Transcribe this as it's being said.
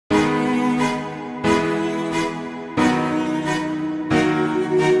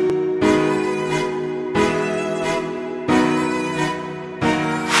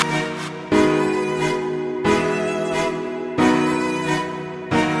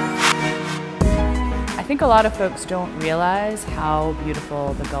think a lot of folks don't realize how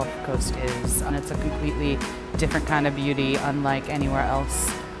beautiful the Gulf Coast is, and it's a completely different kind of beauty, unlike anywhere else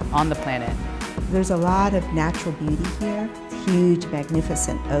on the planet. There's a lot of natural beauty here. Huge,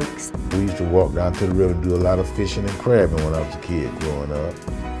 magnificent oaks. We used to walk down to the river and do a lot of fishing and crabbing when I was a kid growing up.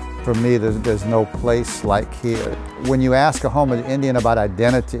 For me, there's no place like here. When you ask a Homer Indian about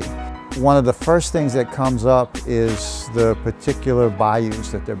identity, one of the first things that comes up is the particular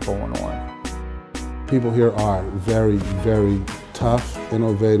bayous that they're born on. People here are very, very tough,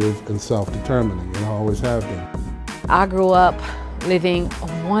 innovative, and self-determining, and always have been. I grew up living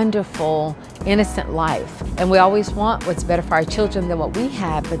a wonderful, innocent life, and we always want what's better for our children than what we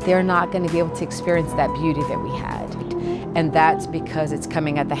had, but they're not going to be able to experience that beauty that we had. And that's because it's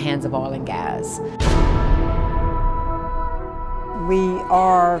coming at the hands of oil and gas. We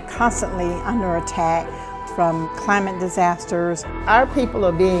are constantly under attack from climate disasters. Our people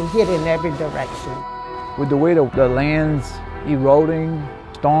are being hit in every direction. With the way the land's eroding,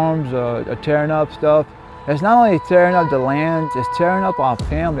 storms are tearing up stuff, it's not only tearing up the land, it's tearing up our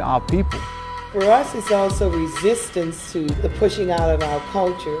family, our people. For us, it's also resistance to the pushing out of our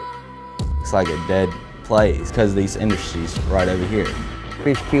culture. It's like a dead place because of these industries right over here.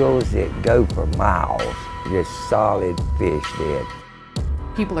 Fish kills that go for miles, just solid fish dead.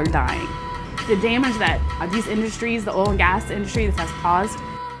 People are dying. The damage that these industries, the oil and gas industry, this has caused.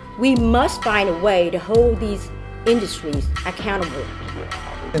 We must find a way to hold these industries accountable.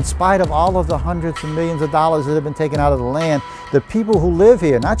 In spite of all of the hundreds of millions of dollars that have been taken out of the land, the people who live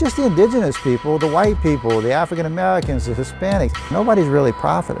here, not just the indigenous people, the white people, the African Americans, the Hispanics, nobody's really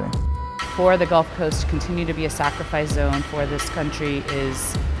profiting. For the Gulf Coast to continue to be a sacrifice zone for this country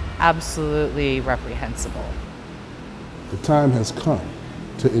is absolutely reprehensible. The time has come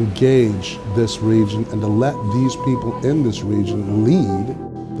to engage this region and to let these people in this region lead.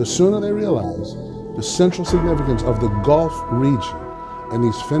 The sooner they realize the central significance of the Gulf region and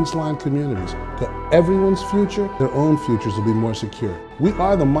these fence-line communities to everyone's future, their own futures will be more secure. We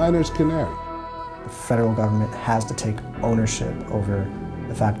are the miner's canary. The federal government has to take ownership over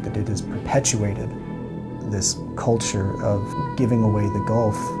the fact that it has perpetuated this culture of giving away the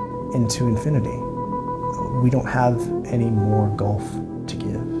Gulf into infinity. We don't have any more Gulf